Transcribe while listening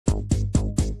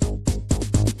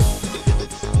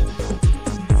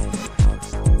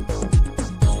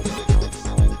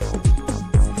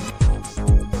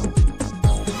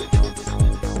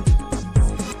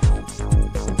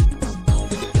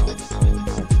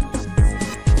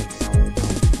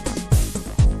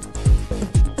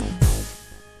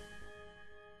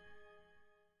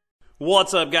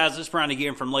What's up, guys? This is Bryan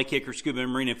again from LakeHickoryScuba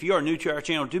and Marine. If you are new to our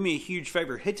channel, do me a huge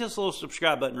favor. Hit this little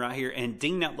subscribe button right here and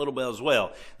ding that little bell as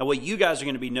well. That way you guys are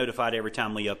going to be notified every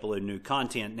time we upload new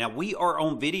content. Now, we are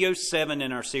on video 7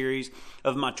 in our series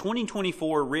of my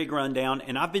 2024 rig rundown,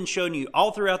 and I've been showing you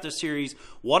all throughout this series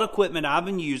what equipment I've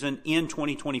been using in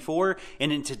 2024.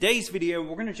 And in today's video,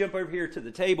 we're going to jump over here to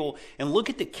the table and look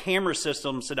at the camera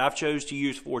systems that I've chose to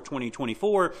use for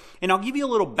 2024. And I'll give you a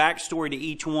little backstory to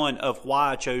each one of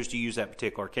why I chose to use that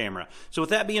particular camera. So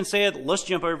with that being said, let's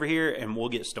jump over here and we'll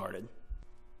get started.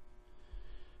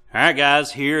 Alright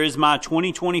guys, here is my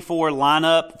 2024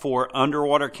 lineup for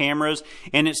underwater cameras,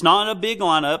 and it's not a big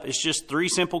lineup, it's just 3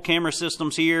 simple camera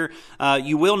systems here.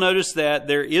 You will notice that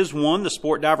there is one, the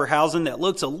Sport Diver housing, that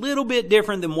looks a little bit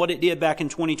different than what it did back in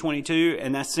 2022,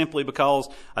 and that's simply because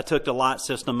I took the light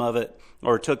system of it,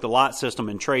 or took the light system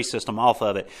and tray system off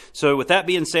of it. So with that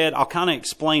being said, I'll kind of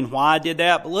explain why I did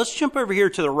that, but let's jump over here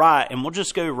to the right, and we'll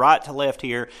just go right to left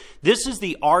here. This is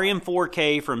the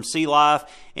RM-4K from Sealife,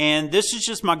 and this is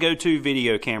just my go-to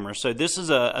video camera. So this is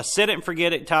a set it and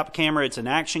forget it type camera. It's an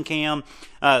action cam.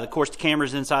 Of course, the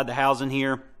camera's inside the housing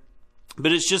here.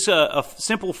 But it's just a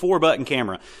simple 4-button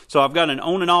camera. So I've got an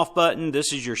on and off button.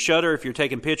 This is your shutter if you're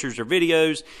taking pictures or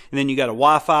videos. And then you got a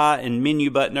Wi-Fi and menu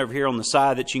button over here on the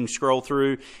side that you can scroll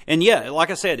through. And yeah,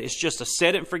 like I said, it's just a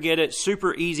set it and forget it.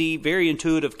 Super easy, very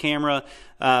intuitive camera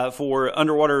for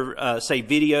underwater, say,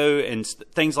 video and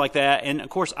things like that. And of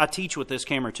course, I teach with this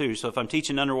camera too. So if I'm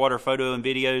teaching underwater photo and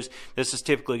videos, this is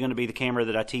typically going to be the camera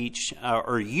that I teach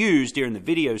or use during the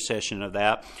video session of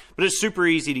that. But it's super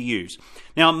easy to use.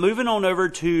 Now, moving on over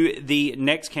to the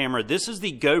next camera. This is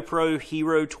the GoPro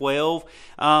Hero 12.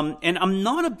 And I'm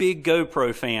not a big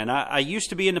GoPro fan. I used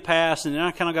to be in the past, and then I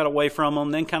kind of got away from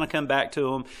them, then kind of come back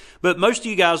to them. But most of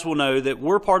you guys will know that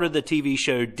we're part of the TV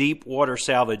show Deep Water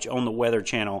Salvage on the Weather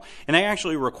Channel. And they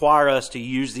actually require us to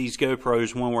use these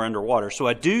GoPros when we're underwater. So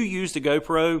I do use the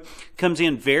GoPro. Comes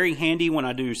in very handy when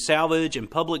I do salvage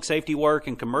and public safety work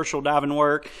and commercial diving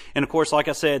work. And of course, like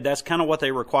I said, that's kind of what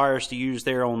they require us to use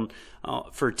there on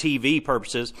for TV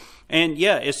purposes. And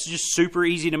yeah, it's just super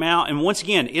easy to mount. And once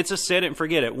again, it's a set it and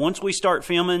forget it. Once we start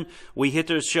filming, we hit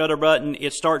the shutter button,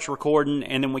 it starts recording,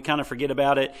 and then we kind of forget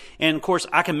about it. And of course,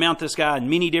 I can mount this guy in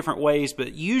many different ways,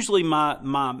 but usually my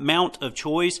mount of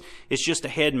choice is just a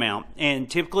head mount. And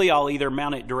typically, I'll either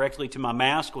mount it directly to my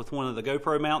mask with one of the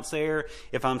GoPro mounts there.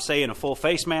 If I'm, say, in a full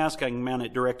face mask, I can mount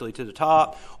it directly to the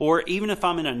top. Or even if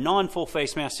I'm in a non-full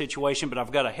face mask situation, but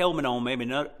I've got a helmet on, maybe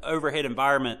an overhead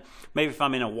environment, maybe if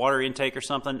I'm in a water intake or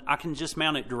something, I can just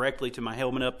mount it directly to my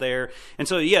helmet up there. And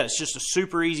so, yeah, it's just a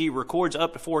super easy, records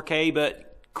up to 4K,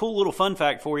 but cool little fun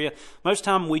fact for you. Most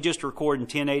time we just record in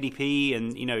 1080p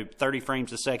and, 30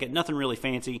 frames a second. Nothing really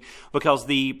fancy because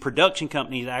the production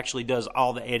company actually does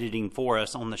all the editing for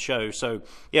us on the show. So,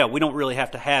 yeah, we don't really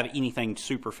have to have anything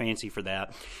super fancy for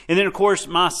that. And then, of course,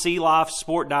 my Sealife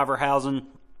Sport Diver housing.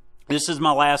 This is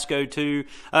my last go-to.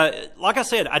 Like I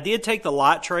said, I did take the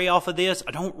light tray off of this.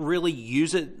 I don't really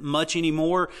use it much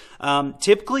anymore.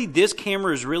 Typically, this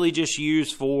camera is really just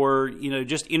used for,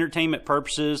 just entertainment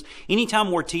purposes.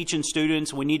 Anytime we're teaching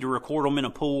students, we need to record them in a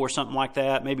pool or something like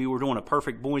that. Maybe we're doing a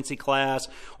perfect buoyancy class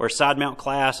or a side mount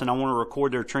class and I want to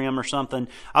record their trim or something.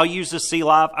 I'll use this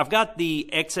Sealife. I've got the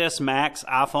XS Max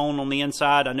iPhone on the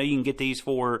inside. I know you can get these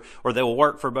for, or they will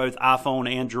work for both iPhone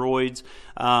and Androids.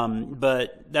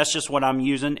 But that's just what I'm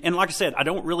using. And like I said, I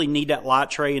don't really need that light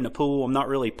tray in the pool. I'm not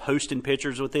really posting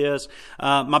pictures with this.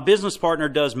 My business partner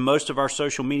does most of our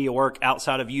social media work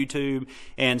outside of YouTube.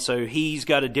 And so he's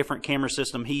got a different camera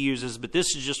system he uses, but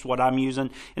this is just what I'm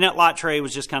using. And that light tray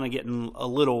was just kind of getting a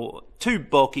little too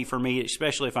bulky for me,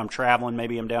 especially if I'm traveling.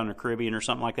 Maybe I'm down in the Caribbean or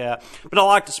something like that. But I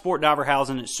like the Sport Diver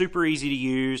housing. It's super easy to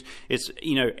use. It's,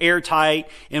 airtight.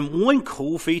 And one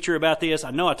cool feature about this,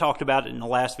 I know I talked about it in the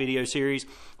last video series,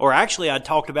 or actually I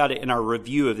talked about it in our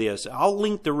review of this. I'll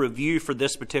link the review for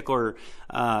this particular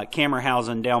camera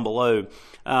housing down below.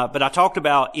 But I talked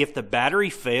about if the battery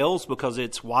fails because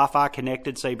it's Wi-Fi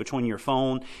connected, say between your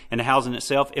phone and the housing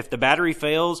itself, if the battery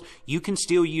fails, you can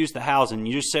still use the housing.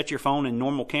 You just set your phone in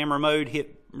normal camera mode,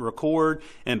 hit record,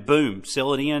 and boom,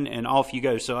 seal it in, and off you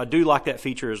go. So I do like that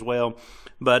feature as well.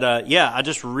 But yeah, I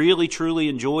just really, truly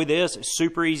enjoy this. It's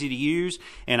super easy to use,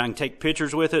 and I can take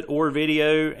pictures with it or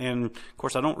video. And of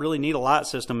course, I don't really need a light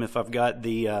system if I've got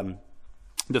the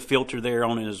filter there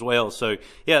on it as well. So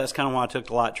yeah, that's kind of why I took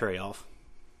the light tray off.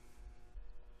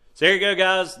 So there you go,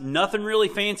 guys. Nothing really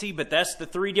fancy, but that's the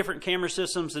 3 different camera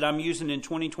systems that I'm using in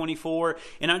 2024.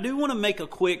 And I do want to make a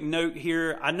quick note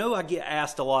here. I know I get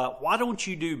asked a lot, why don't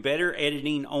you do better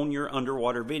editing on your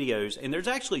underwater videos? And there's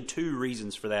actually 2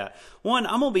 reasons for that. One,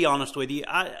 I'm going to be honest with you.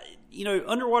 you know,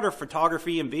 underwater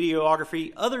photography and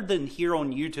videography, other than here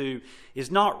on YouTube,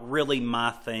 is not really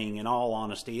my thing, in all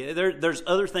honesty. There's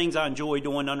other things I enjoy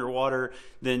doing underwater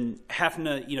than having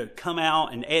to, you know, come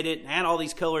out and edit and add all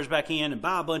these colors back in and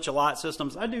buy a bunch of light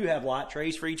systems. I do have light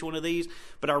trays for each one of these,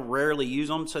 but I rarely use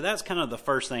them. So that's kind of the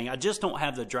first thing. I just don't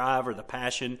have the drive or the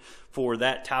passion for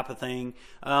that type of thing.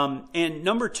 And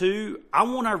number two, I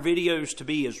want our videos to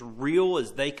be as real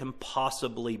as they can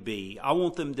possibly be. I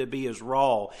want them to be as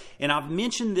raw. And I've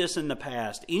mentioned this in the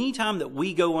past. Anytime that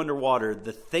we go underwater,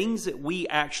 the things that we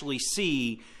actually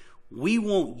see, we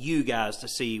want you guys to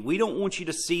see. We don't want you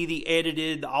to see the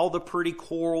edited, all the pretty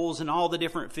corals and all the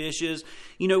different fishes.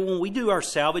 You know, when we do our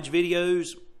salvage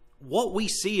videos, what we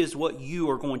see is what you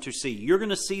are going to see. You're going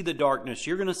to see the darkness.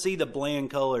 You're going to see the bland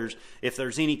colors, if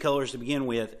there's any colors to begin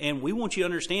with. And we want you to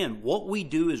understand what we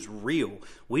do is real.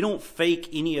 We don't fake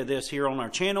any of this here on our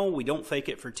channel. We don't fake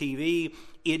it for TV.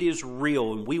 It is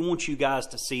real, and we want you guys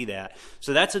to see that.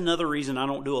 So that's another reason I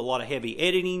don't do a lot of heavy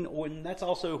editing, and that's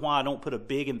also why I don't put a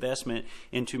big investment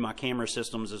into my camera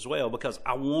systems as well, because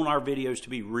I want our videos to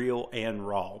be real and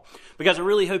raw. But guys, I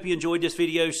really hope you enjoyed this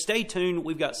video. Stay tuned.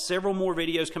 We've got several more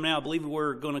videos coming out. I believe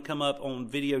we're going to come up on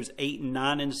videos 8 and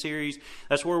 9 in the series.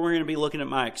 That's where we're going to be looking at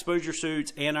my exposure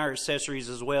suits and our accessories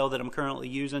as well that I'm currently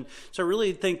using. So I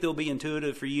really think they'll be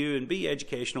intuitive for you and be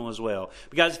educational as well.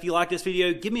 But guys, if you like this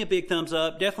video, give me a big thumbs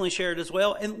up. Definitely share it as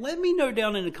well, and let me know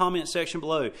down in the comment section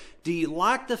below, do you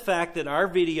like the fact that our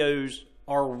videos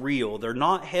are real? They're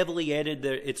not heavily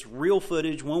edited. It's real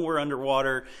footage when we're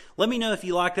underwater. Let me know if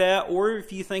you like that, or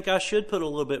if you think I should put a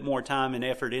little bit more time and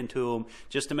effort into them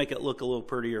just to make it look a little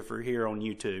prettier for here on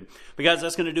YouTube. But guys,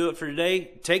 that's going to do it for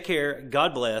today. Take care,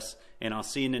 God bless, and I'll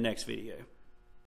see you in the next video.